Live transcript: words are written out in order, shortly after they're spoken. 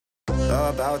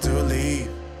about to leave.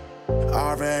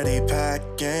 Already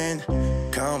packing,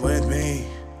 come with me.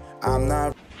 I'm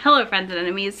not. Hello friends and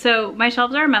enemies. So my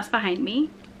shelves are a mess behind me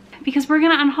because we're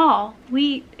gonna unhaul.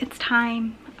 It's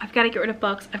time. I've got to get rid of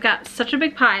books. I've got such a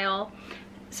big pile.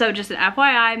 So just an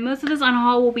FYI, most of this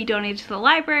unhaul will be donated to the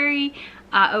library.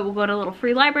 It will go to little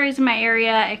free libraries in my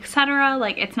area, etc.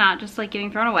 Like, it's not just like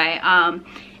getting thrown away.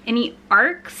 Any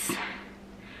ARCs,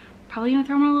 probably gonna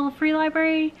throw them in a little free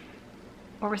library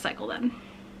or recycle them.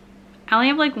 I only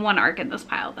have like one ARC in this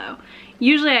pile though.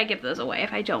 Usually I give those away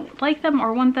if I don't like them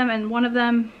or want them, and one of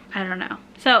them, I don't know.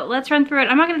 So let's run through it.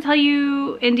 I'm not gonna tell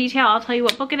you in detail. I'll tell you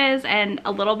what book it is and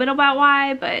a little bit about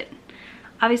why, but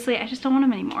obviously I just don't want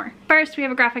them anymore. First, we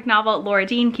have a graphic novel, Laura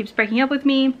Dean Keeps Breaking Up With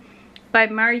Me, by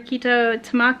Marikito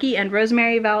Tamaki and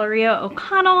Rosemary Valeria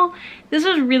O'Connell. This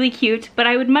was really cute, but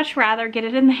I would much rather get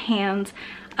it in the hands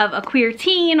of a queer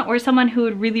teen or someone who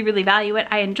would really, really value it.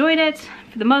 I enjoyed it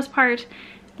for the most part.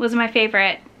 It wasn't my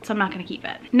favorite, so I'm not gonna keep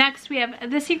it. Next, we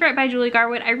have The Secret by Julie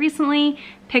Garwood. I recently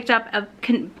picked up a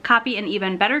copy in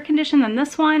even better condition than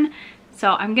this one,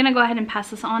 so I'm gonna go ahead and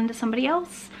pass this on to somebody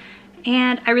else.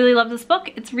 And I really love this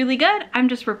book. It's really good. I'm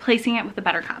just replacing it with a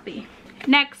better copy.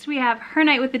 Next, we have Her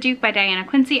Night with the Duke by Diana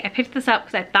Quincy. I picked this up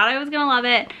because I thought I was gonna love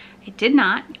it. I did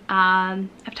not.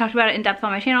 I've talked about it in depth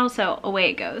on my channel, so away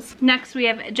it goes. Next, we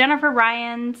have Jennifer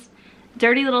Ryan's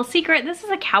Dirty Little Secret. This is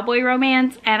a cowboy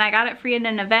romance, and I got it free at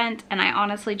an event, and I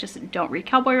honestly just don't read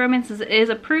cowboy romances. It is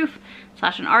a proof /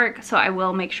 an ARC, so I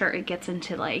will make sure it gets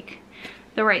into like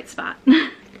the right spot.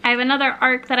 I have another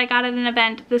ARC that I got at an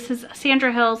event. This is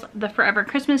Sandra Hill's The Forever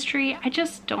Christmas Tree. I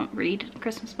just don't read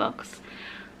Christmas books.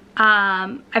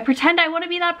 I pretend I want to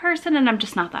be that person, and I'm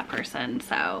just not that person,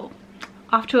 so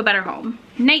off to a better home.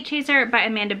 Night Chaser by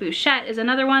Amanda Bouchette is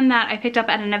another one that I picked up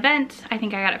at an event. I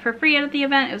think I got it for free at the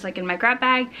event. It was like in my grab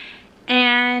bag,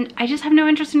 and I just have no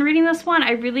interest in reading this one.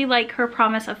 I really like Her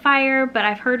Promise of Fire, but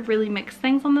I've heard really mixed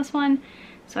things on this one,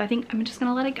 so I think I'm just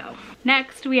gonna let it go.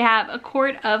 Next, we have A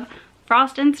Court of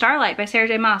Frost and Starlight by Sarah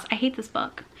J. Maas. I hate this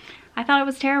book. I thought it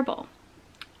was terrible.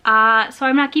 So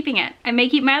I'm not keeping it. I may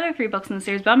keep my other 3 books in the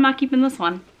series, but I'm not keeping this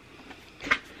one.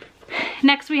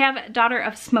 Next, we have Daughter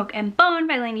of Smoke and Bone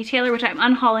by Laini Taylor, which I'm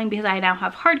unhauling because I now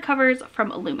have hardcovers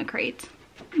from Illumicrate.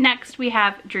 Next, we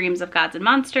have Dreams of Gods and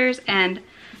Monsters and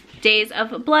Days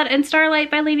of Blood and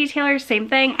Starlight by Laini Taylor. Same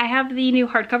thing. I have the new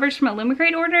hardcovers from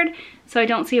Illumicrate ordered, so I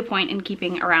don't see a point in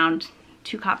keeping around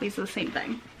 2 copies of the same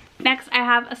thing. Next, I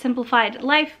have A Simplified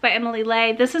Life by Emily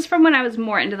Lay. This is from when I was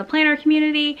more into the planner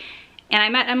community, and I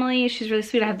met Emily. She's really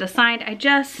sweet. I have this signed.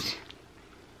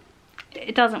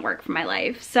 It doesn't work for my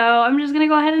life, so I'm just gonna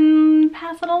go ahead and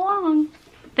pass it along.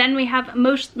 Then we have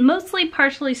Mostly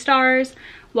Partially Stars,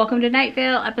 Welcome to Night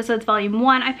Vale, Episodes Volume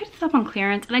 1. I picked this up on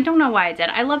clearance, and I don't know why I did.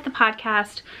 I love the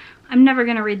podcast. I'm never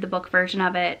gonna read the book version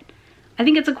of it. I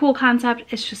think it's a cool concept.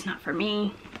 It's just not for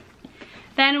me.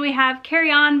 Then we have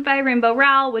Carry On by Rainbow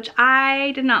Rowell, which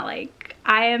I did not like.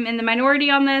 I am in the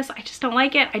minority on this. I just don't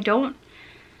like it.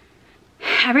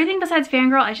 Everything besides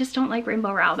Fangirl, I just don't like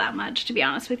Rainbow Rowell that much, to be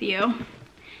honest with you.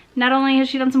 Not only has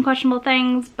she done some questionable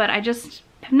things, but I just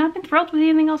have not been thrilled with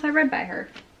anything else I've read by her.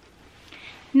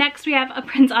 Next, we have A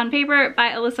Prince on Paper by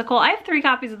Alyssa Cole. I have 3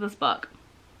 copies of this book.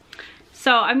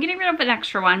 So I'm getting rid of an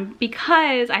extra one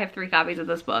because I have 3 copies of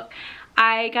this book.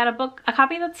 I got a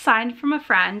copy that's signed from a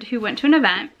friend who went to an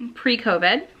event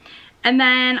pre-COVID. And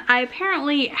then I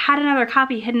apparently had another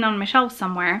copy hidden on my shelf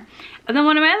somewhere. And then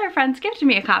one of my other friends gifted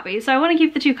me a copy. So I want to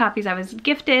keep the 2 copies I was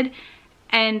gifted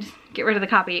and get rid of the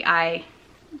copy I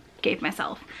gave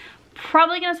myself.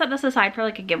 Probably gonna set this aside for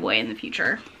like a giveaway in the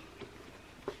future.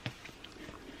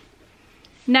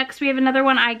 Next, we have another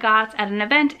one I got at an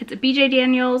event. It's BJ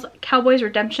Daniels, Cowboys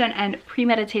Redemption and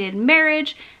Premeditated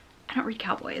Marriage. I don't read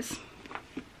cowboys.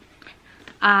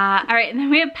 All right, and then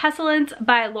we have Pestilence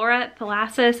by Laura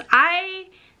Thalassis. I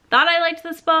thought I liked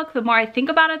this book. The more I think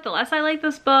about it, the less I like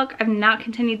this book. I've not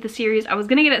continued the series. I was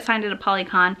gonna get it signed at a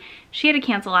Polycon. She had to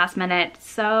cancel last minute,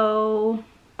 so.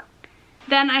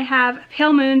 Then I have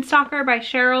Pale Moon Stalker by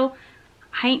Cheryl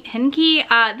Henke.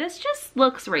 This just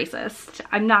looks racist.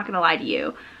 I'm not gonna lie to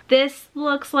you. This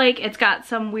looks like it's got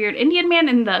some weird Indian man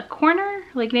in the corner.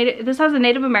 Like this has a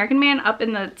Native American man up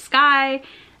in the sky.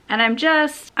 And I'm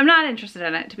not interested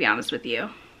in it, to be honest with you.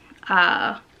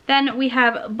 Then we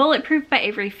have Bulletproof by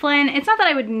Avery Flynn. It's not that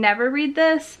I would never read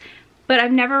this, but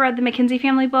I've never read the McKinsey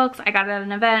family books. I got it at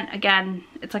an event. Again,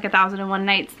 it's like a 1001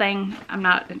 Nights thing. I'm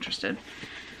not interested.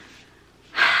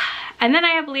 And then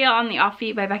I have Leah on the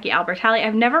Offbeat by Becky Albertalli.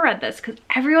 I've never read this because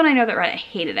everyone I know that read it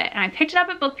hated it. And I picked it up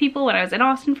at Book People when I was in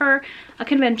Austin for a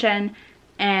convention.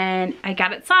 and I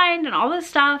got it signed and all this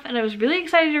stuff, and I was really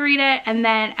excited to read it, and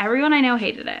then everyone I know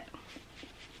hated it.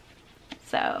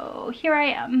 So here I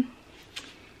am,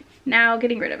 now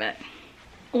getting rid of it.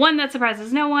 One that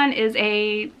surprises no one is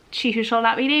a She Who Shall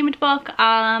Not Be Named book.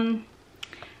 I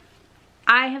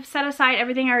have set aside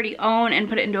everything I already own and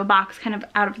put it into a box kind of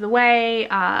out of the way.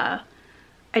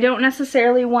 I don't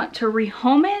necessarily want to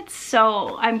rehome it,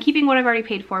 so I'm keeping what I've already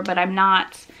paid for, but I'm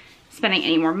not spending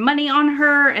any more money on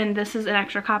her, and this is an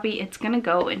extra copy. It's gonna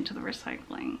go into the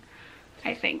recycling,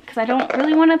 I think, because I don't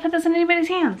really want to put this in anybody's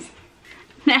hands.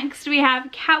 Next we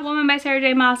have Catwoman by Sarah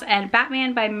J. Maas and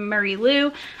Batman by Marie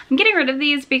Lu. I'm getting rid of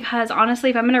these because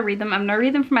honestly, if I'm gonna read them, I'm gonna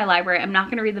read them from my library. I'm not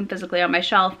gonna read them physically on my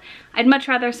shelf. I'd much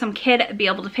rather some kid be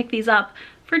able to pick these up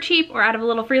for cheap or out of a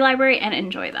little free library and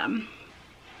enjoy them.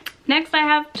 Next I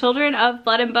have Children of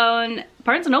Blood and Bone,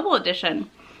 Barnes & Noble edition.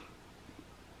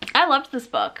 I loved this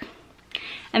book.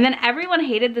 And then everyone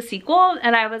hated the sequel,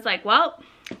 and I was like, well,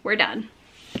 we're done.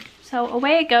 So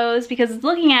away it goes, because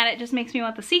looking at it just makes me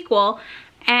want the sequel,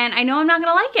 and I know I'm not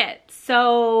gonna like it,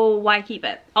 so why keep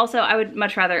it? Also, I would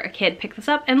much rather a kid pick this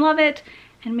up and love it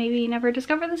and maybe never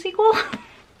discover the sequel.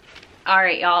 All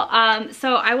right, y'all.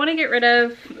 So I want to get rid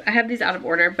of, I have these out of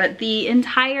order, but the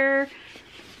entire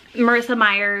Marissa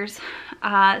Meyers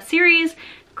series.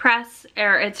 Cress,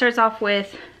 or it starts off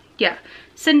with, yeah,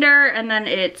 Cinder, and then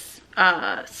it's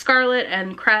Scarlet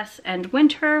and Cress and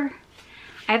Winter.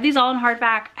 I have these all in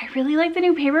hardback. I really like the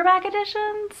new paperback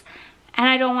editions, and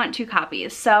I don't want 2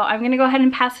 copies. So I'm gonna go ahead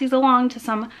and pass these along to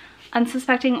some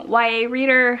unsuspecting YA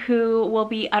reader who will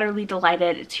be utterly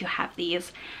delighted to have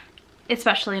these,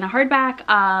 especially in a hardback.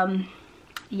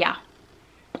 Yeah.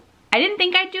 I didn't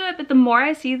think I'd do it, but the more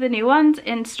I see the new ones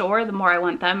in store, the more I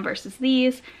want them versus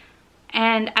these.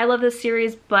 And I love this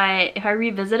series, but if I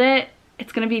revisit it,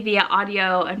 it's gonna be via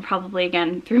audio and probably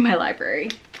again through my library.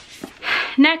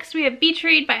 Next we have Beach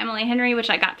Read by Emily Henry, which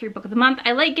I got through Book of the Month.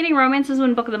 I like getting romances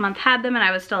when Book of the Month had them and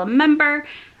I was still a member.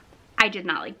 I did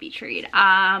not like Beach Read.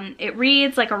 It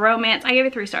reads like a romance. I gave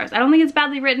it 3 stars. I don't think it's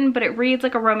badly written, but it reads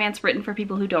like a romance written for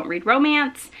people who don't read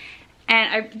romance.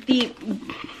 And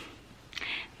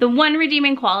the one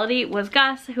redeeming quality was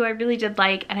Gus, who I really did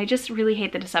like, and I just really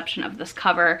hate the deception of this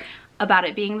cover about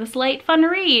it being this light, fun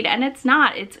read, and it's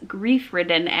not. It's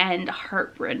grief-ridden and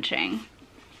heart-wrenching.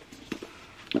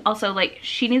 Also, like,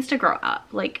 she needs to grow up.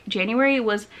 Like, January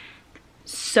was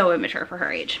so immature for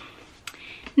her age.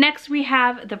 Next, we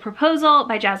have The Proposal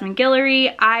by Jasmine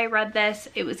Guillory. I read this.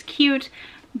 It was cute,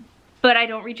 but I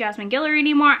don't read Jasmine Guillory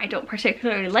anymore. I don't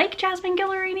particularly like Jasmine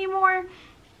Guillory anymore.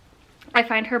 I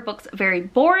find her books very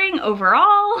boring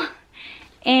overall,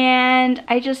 and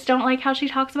I just don't like how she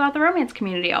talks about the romance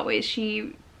community always.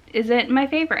 She isn't my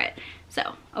favorite.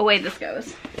 So, away this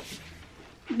goes.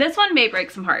 This one may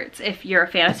break some hearts if you're a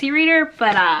fantasy reader,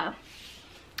 but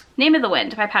Name of the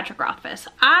Wind by Patrick Rothfuss.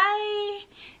 I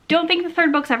don't think the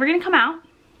 3rd book's ever gonna come out,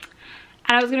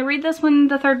 and I was gonna read this when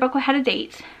the 3rd book had a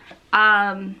date.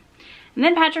 And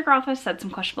then Patrick Rothfuss said some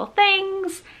questionable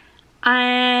things,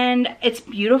 and it's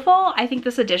beautiful. I think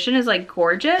this edition is like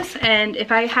gorgeous, and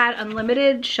if I had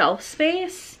unlimited shelf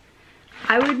space,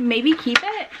 I would maybe keep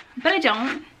it, but I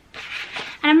don't.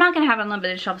 And I'm not gonna have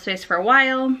unlimited shelf space for a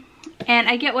while, and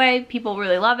I get why people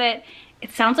really love it.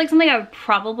 It sounds like something I would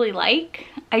probably like.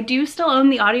 I do still own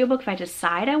the audiobook if I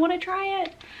decide I want to try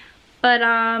it, but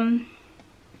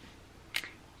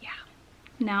yeah,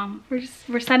 no,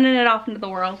 we're sending it off into the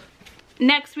world.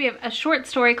 Next we have a short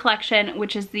story collection,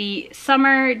 which is the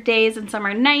Summer Days and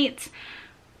Summer Nights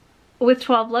with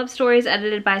 12 love stories,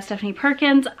 edited by Stephanie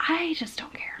Perkins. I just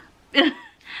don't care.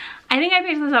 I think I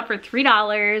picked this up for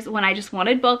 $3 when I just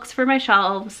wanted books for my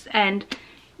shelves, and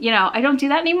you know, I don't do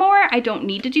that anymore. I don't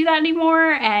need to do that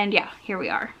anymore, and yeah, here we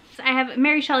are. So I have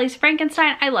Mary Shelley's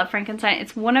Frankenstein. I love Frankenstein.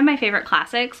 It's one of my favorite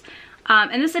classics,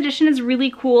 and this edition is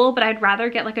really cool, but I'd rather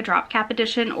get like a drop cap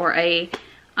edition or a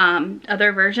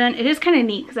other version. It is kind of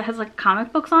neat because it has like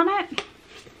comic books on it.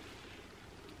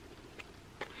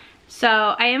 So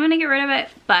I am gonna get rid of it,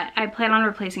 but I plan on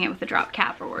replacing it with a drop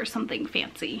cap or something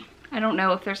fancy. I don't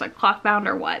know if there's like cloth bound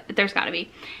or what, but there's gotta be.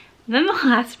 And then the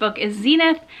last book is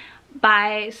Zenith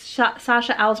by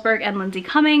Sasha Alsberg and Lindsay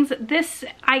Cummings. This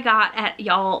I got at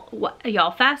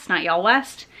Y'all Fest, not Y'all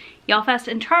West. Y'all Fest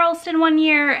in Charleston one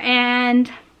year,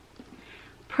 and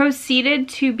proceeded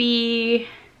to be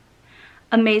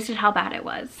amazed at how bad it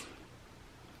was.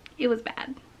 It was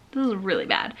bad. This was really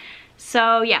bad.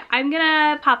 So yeah, I'm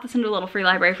gonna pop this into a little free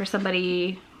library for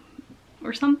somebody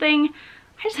or something.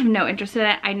 I just have no interest in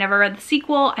it. I never read the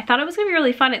sequel. I thought it was gonna be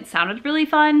really fun. It sounded really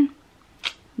fun.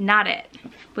 Not it.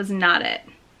 Was not it.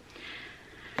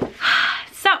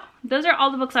 So those are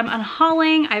all the books I'm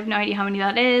unhauling. I have no idea how many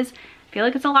that is. I feel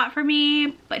like it's a lot for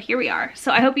me, but here we are.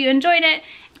 So I hope you enjoyed it.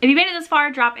 If you made it this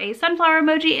far, drop a sunflower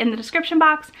emoji in the description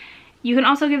box. You can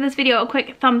also give this video a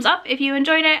quick thumbs up if you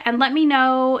enjoyed it, and let me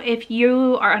know if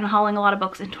you are unhauling a lot of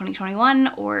books in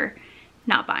 2021 or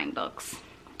not buying books.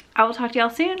 I will talk to y'all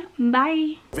soon.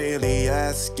 Bye. Really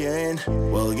asking,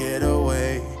 we'll get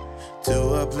away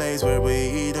to a place where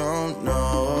we don't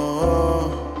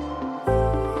know.